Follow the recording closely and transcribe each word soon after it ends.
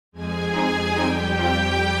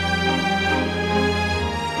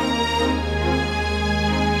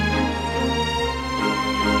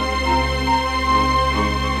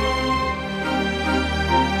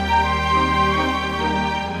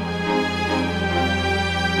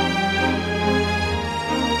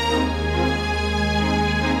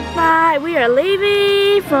are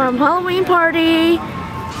leaving from Halloween party.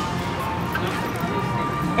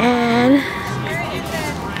 And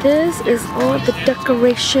this is all the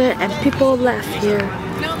decoration and people left here.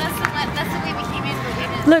 No, that's the way we came in.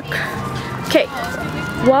 Look, okay,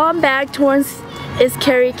 one bag Torrance is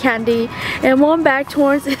carrying candy and one bag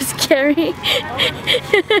Torrance is carrying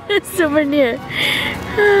souvenir.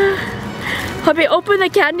 Hubby, open the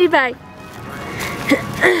candy bag.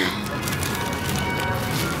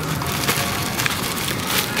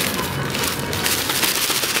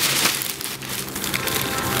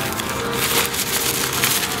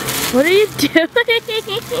 What are you doing?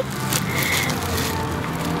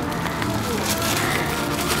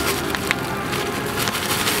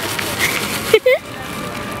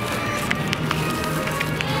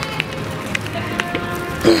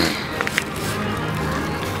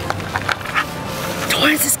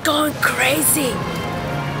 Torrance is going crazy.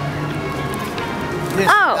 This is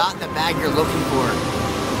not the bag you're looking for.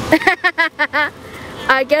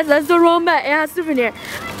 I guess that's the wrong bag. It has souvenir.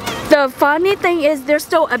 The funny thing is there's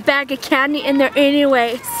still a bag of candy in there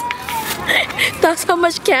anyways. That's how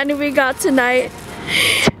much candy we got tonight.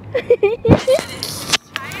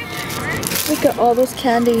 Look at all those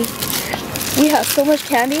candy. We have so much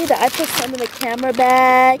candy that I put some in the camera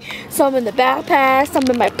bag, some in the backpack, some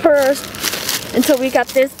in my purse, until we got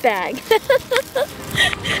this bag.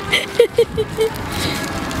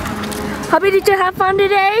 Hubby, did you have fun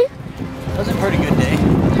today? It was a pretty good day.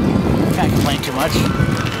 Can't complain too much.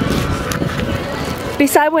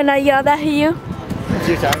 Besides when I yelled at you? A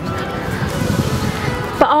few times.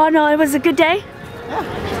 But all in all, it was a good day?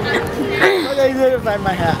 Yeah. Okay, you didn't find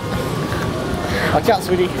my hat. Watch out,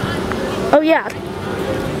 sweetie. Oh yeah.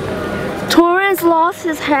 Torrance lost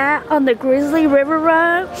his hat on the Grizzly River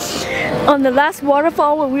Run. On the last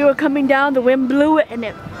waterfall when we were coming down, the wind blew it and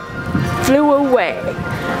it flew away.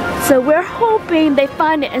 So we're hoping they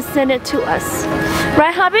find it and send it to us.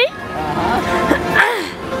 Right, hubby?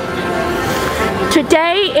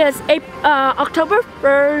 Today is October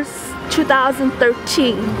 1st,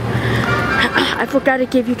 2013. I forgot to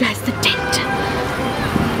give you guys the date.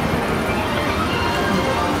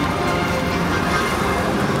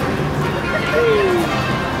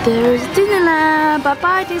 There's Disneyland.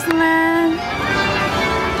 Bye-bye, Disneyland.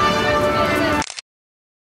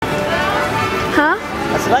 Huh?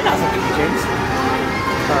 I said I got some keychains.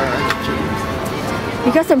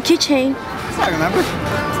 You got some keychain? I remember.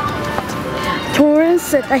 Torrance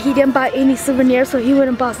said that he didn't buy any souvenirs, so he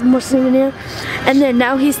wouldn't buy some more souvenirs. And then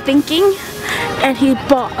now he's thinking, and he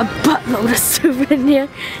bought a buttload of souvenirs.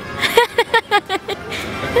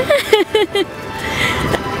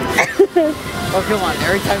 Oh, come on.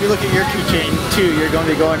 Every time you look at your keychain, too, you're going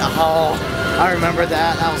to be going, oh, I remember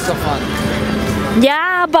that. That was so fun.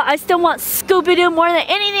 Yeah, but I still want Scooby-Doo more than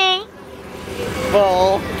anything.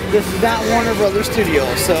 Well, this is not Warner Brothers Studio,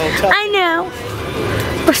 so I know.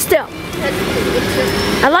 But still.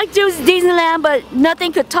 I like Disneyland, but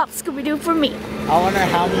nothing could top Scooby-Doo for me. I wonder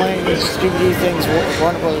how many Scooby-Doo things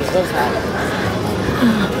Warner Brothers does have.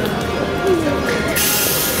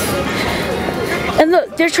 And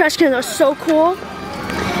look, their trash cans are so cool.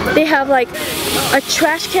 They have like a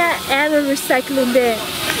trash can and a recycling bin.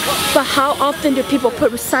 But how often do people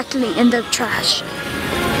put recycling in their trash?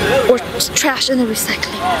 Or trash in the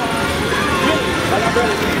recycling?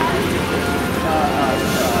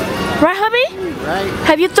 Right, hubby? Right.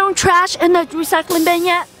 Have you thrown trash in the recycling bin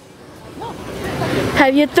yet? No.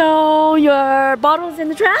 Have you thrown your bottles in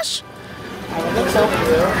the trash? I don't think so.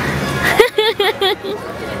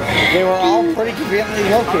 They were all pretty conveniently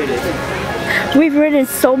located. We've ridden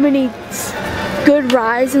so many good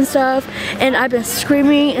rides and stuff, and I've been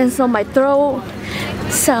screaming, and so my throat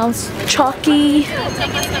sounds chalky.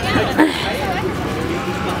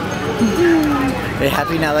 Are you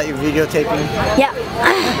happy now that you're videotaping? Yeah.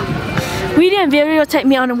 We didn't videotape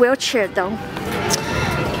me on a wheelchair though.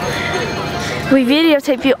 We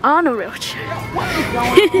videotaped you on a wheelchair.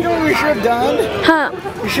 You know what we should have done? Huh?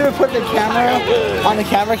 We should have put the camera on the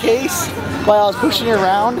camera case while I was pushing it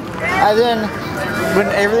around, and then when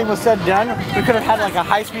everything was said and done, we could have had like a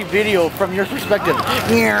high-speed video from your perspective,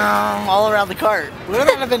 all around the cart. Wouldn't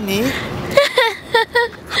that have been neat?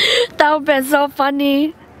 That would have been so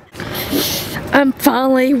funny. I'm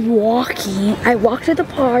finally walking. I walked to the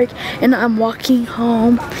park and I'm walking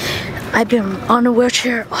home. I've been on a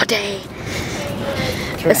wheelchair all day.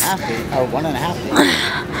 2.5 days, or 1.5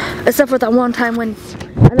 days. Except for that one time when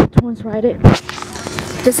I let Torrance ride it.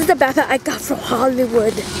 This is the backpack I got from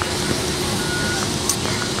Hollywood.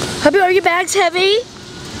 Hubby, are your bags heavy?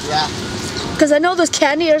 Yeah. Because I know those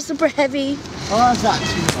candy are super heavy. Well, it's not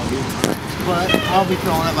too heavy. but I'll be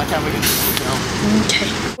filming it by the time we get to the hotel. Okay.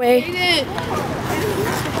 Wait.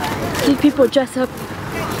 These people dress up.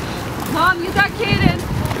 Mom, you got Kaden.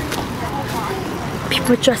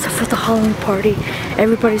 People dress up for the Halloween party.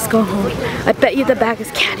 Everybody's going home. I bet you the bag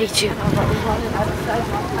is candy too.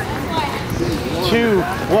 2,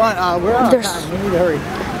 1, we're out of time. We need to hurry.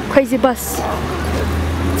 Crazy bus.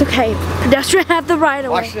 It's okay. Pedestrian have the right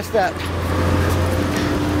of way. Watch this step.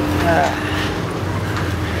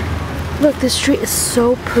 Look, the street is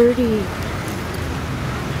so pretty.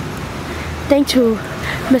 Thanks to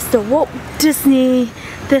Mr. Walt Disney,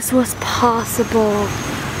 this was possible.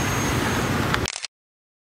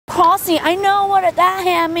 Crossing, I know what that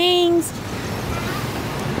hand means.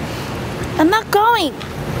 I'm not going.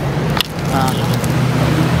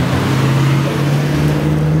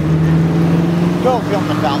 Go film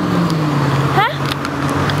the fountain. Huh?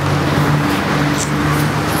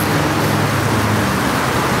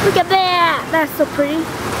 Look at that. That's so pretty.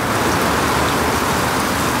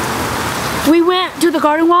 We went to the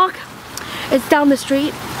garden walk. It's down the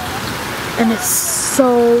street. And it's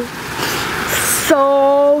so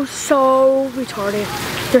retarded.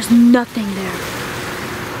 There's nothing there.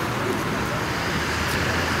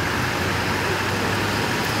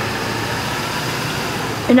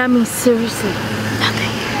 And I mean seriously,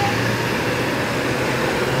 nothing.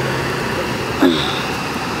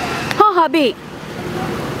 Oh, hubby.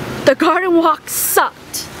 The garden walk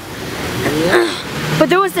sucked. But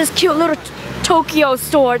there was this cute little Tokyo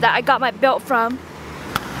store that I got my belt from.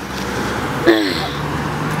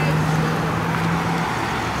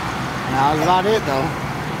 That was about it though.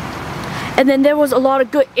 And then there was a lot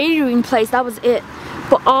of good eating place, that was it.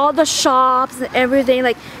 But all the shops and everything,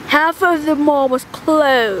 like half of the mall was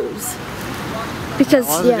closed. Because I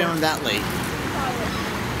wasn't doing that late.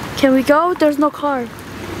 Can we go? There's no car. Yeah.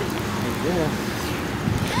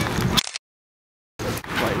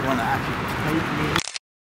 What, you wanna actually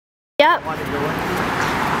Yep.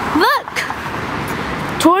 Look!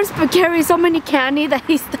 Torrance carries so many candy that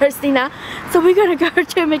he's thirsty now. So we're gonna go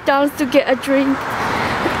to McDonald's to get a drink.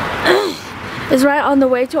 It's right on the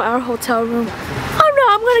way to our hotel room. Oh no,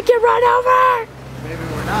 I'm gonna get run over! Maybe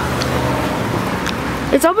we're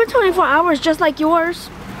not. It's open 24 hours just like yours.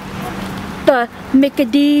 The Mickey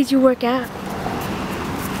D's you work at.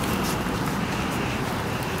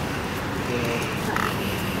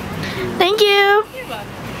 Thank you!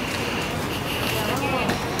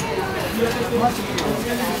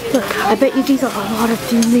 Look, I bet you these are a lot of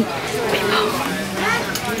Disney people.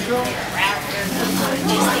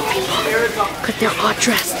 Because they're all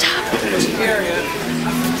dressed up.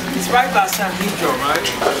 It's right by San Pedro,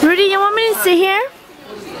 right? Rudy, you want me to sit here?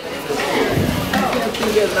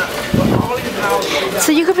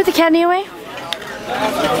 So you can put the candy away?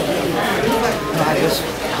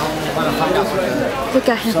 Look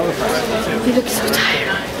at him. He looks so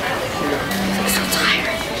tired. He looks so tired.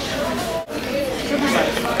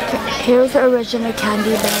 Here's the original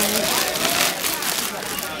candy bag.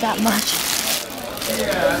 That much.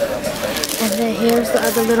 And then here's the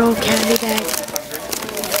other little candy bag.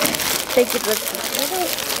 Thank you for this little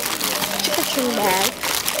chicken bag.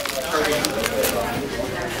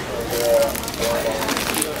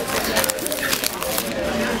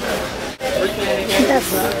 That's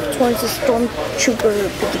Torrance's Stormtrooper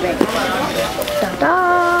piggy bank.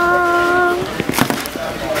 Ta-da!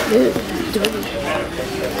 Dirty.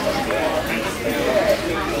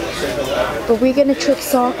 But we're gonna trick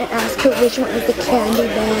Song and ask her which one is the candy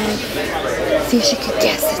bag. See if she can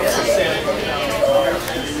guess it.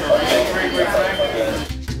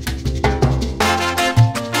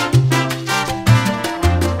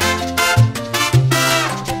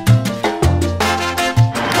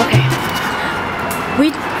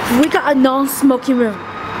 We got a non-smoking room.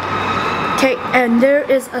 Okay, and there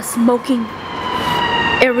is a smoking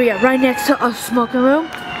area right next to a smoking room.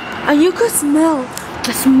 And you could smell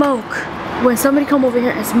the smoke when somebody come over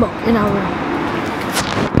here and smoke in our room.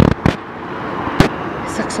 It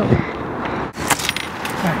sucks so bad.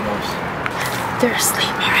 They're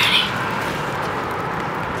asleep already.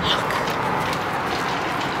 Look.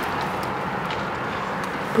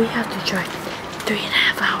 We have to drive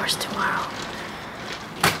 3.5 hours tomorrow.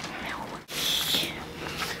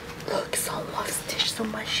 Look, someone stitched so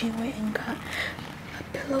much she went and got a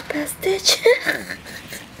pillow past stitch.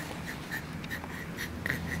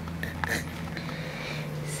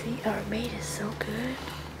 See, our maid is so good.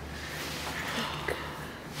 Look.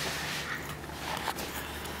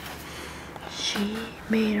 She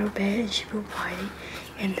made her bed and she put whiting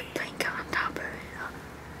in the